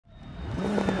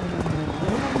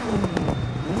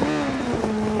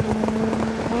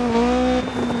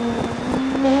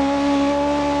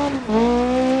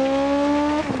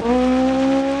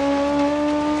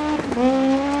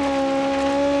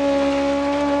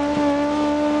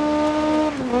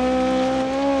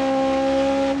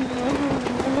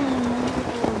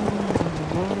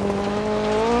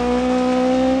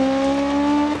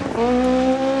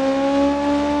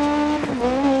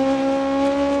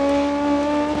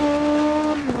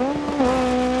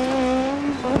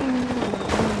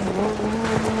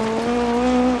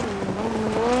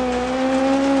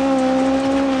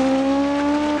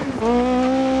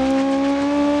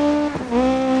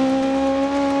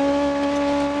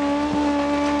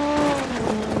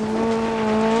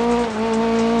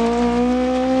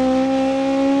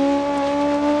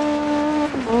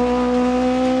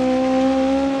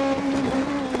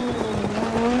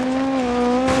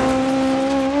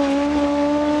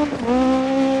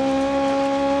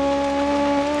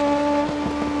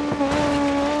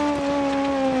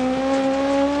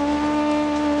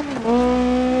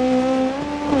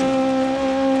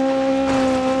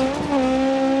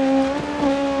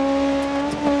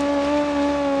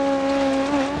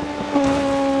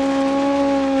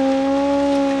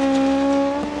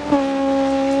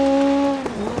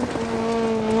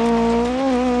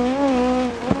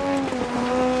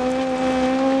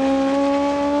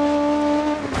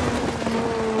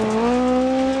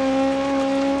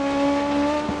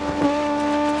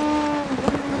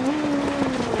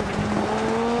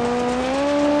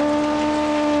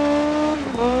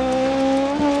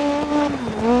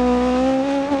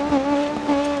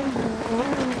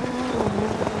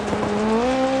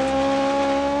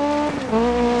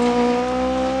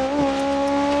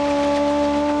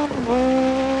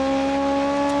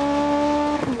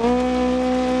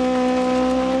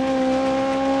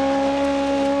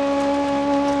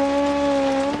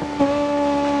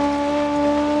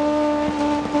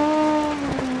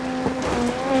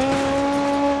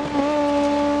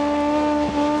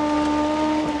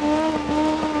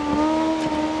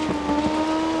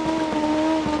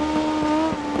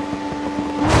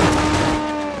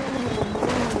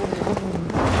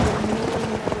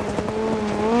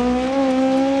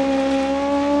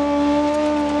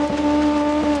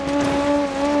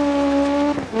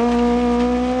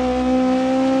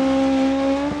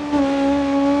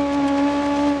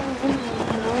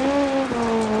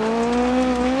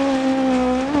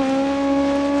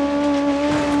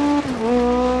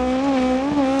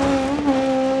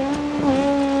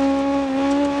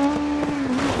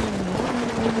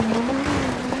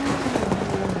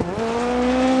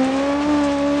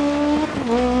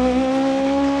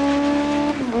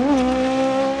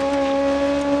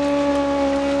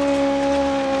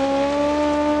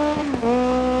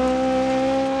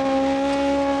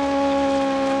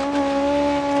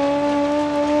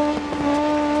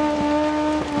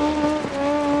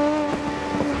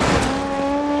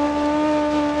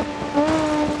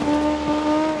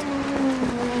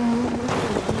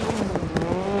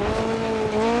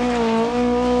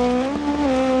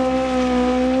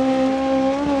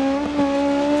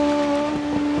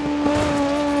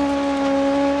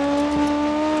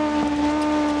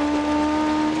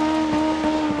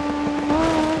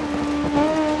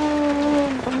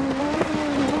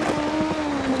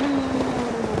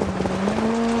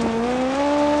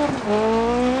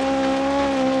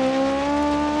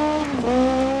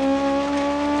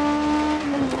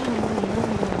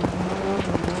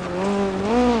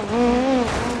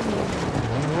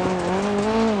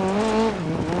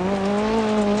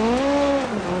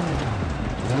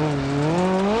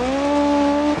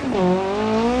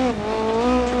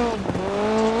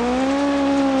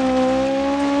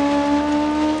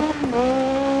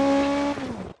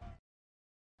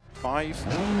5,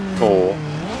 4,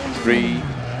 3,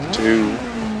 2,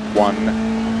 1,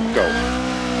 go.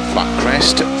 Flat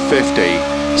crest,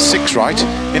 50, 6 right,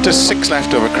 into 6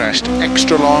 left over crest,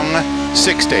 extra long,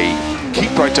 60.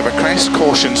 Keep right over crest,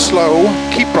 caution slow,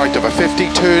 keep right over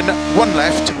 50, turn, 1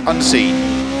 left, unseen.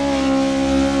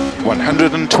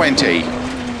 120.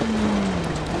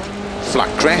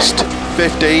 Flat crest,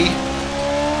 50.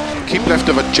 Keep left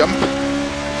of a jump,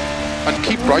 and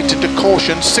keep right into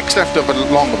caution, 6 left of a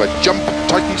long of a jump,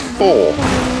 tightens 4.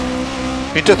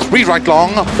 Into 3 right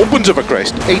long, opens of a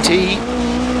crest, 80.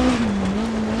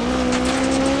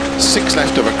 6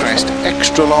 left of a crest,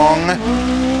 extra long.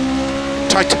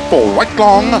 Tight 4 right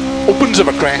long, opens of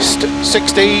a crest,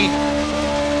 60.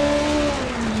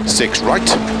 6 right,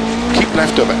 keep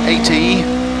left over 80.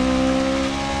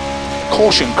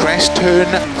 Caution crest, turn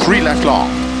 3 left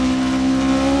long,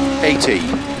 80.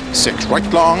 6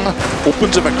 right long,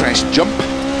 opens of a crest, jump,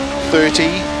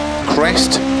 30.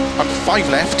 Crest, and 5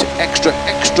 left,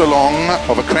 extra long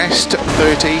of a crest,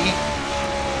 30.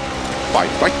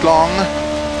 5 right long,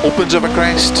 opens of a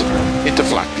crest, into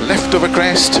flat left of a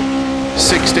crest,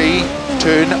 60,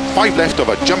 turn 5 left of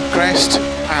a jump crest,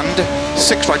 and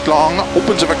 6 right long,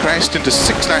 opens of a crest, into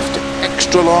 6 left,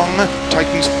 extra long,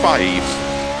 tightens 5,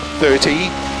 30,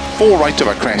 4 right of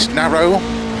a crest, narrow,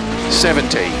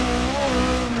 70,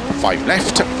 5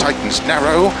 left, tightens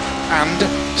narrow,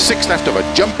 and 6 left of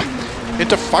a jump,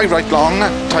 into 5 right long,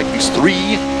 tightens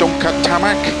 3, don't cut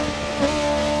tarmac.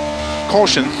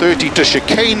 Caution 30 to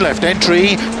chicane, left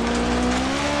entry.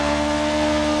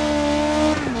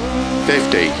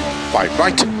 50, 5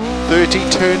 right, 30,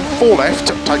 turn 4 left,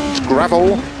 tightens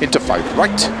gravel, into 5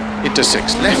 right, into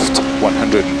 6 left,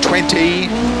 120.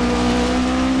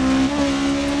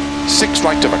 6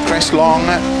 right of a crest long,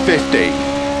 50.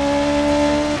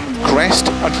 Crest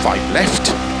and 5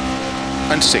 left,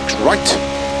 and 6 right.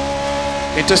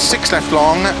 Into 6 left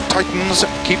long, tightens,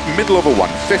 keep middle over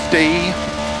 150.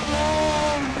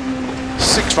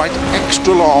 6 right,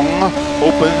 extra long,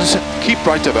 opens, keep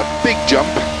right of a big jump.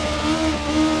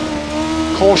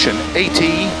 Caution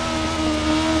 80.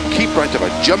 Keep right of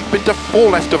a jump, into 4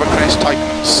 left of a crest,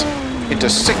 tightens. Into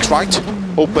 6 right,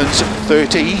 opens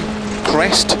 30.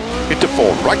 Crest, into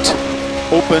 4 right,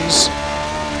 opens.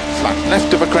 Flat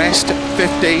left of a crest,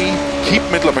 50. Keep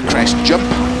middle of a crest, jump.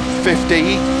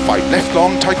 50, 5 left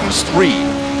long, tightens 3.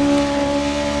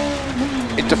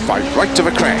 Into 5 right of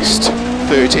a crest,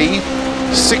 30,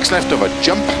 6 left of a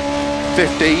jump,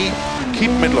 50, keep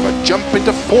middle of a jump,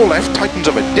 into 4 left, tightens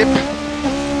of a dip,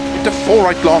 into 4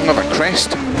 right long of a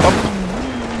crest, up,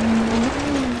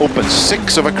 opens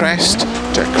 6 of a crest,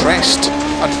 to crest,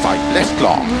 and 5 left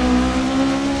long,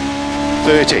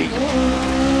 30,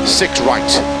 6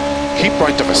 right, keep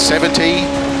right of a 70,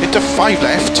 into 5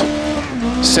 left,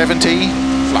 70,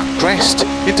 flat crest,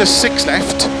 into 6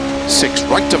 left, 6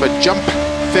 right of a jump,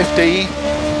 50,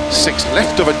 6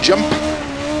 left of a jump,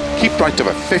 keep right of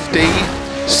a 50,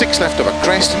 6 left of a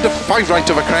crest, into 5 right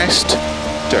of a crest,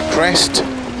 to crest,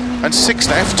 and 6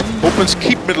 left, opens,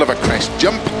 keep middle of a crest,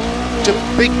 jump, to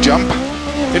big jump,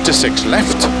 into 6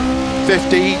 left,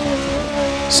 50,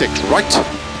 6 right,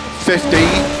 50,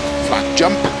 flat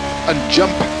jump, and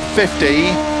jump,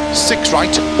 50, 6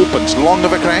 right, opens long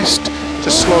of a crest, to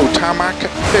slow tarmac,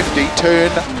 50,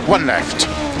 turn, 1 left.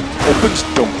 Opens,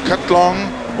 don't cut long,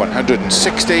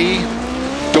 160.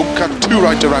 Don't cut 2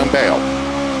 right around bail.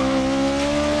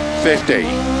 50.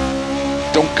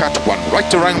 Don't cut 1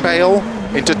 right around bail.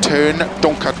 Into turn,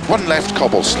 don't cut 1 left,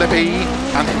 cobble slippy.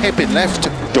 And hairpin left,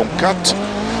 don't cut.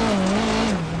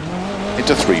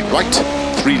 Into 3 right,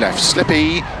 3 left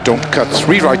slippy. Don't cut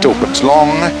 3 right, opens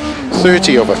long.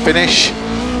 30 over finish,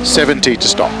 70 to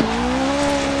stop.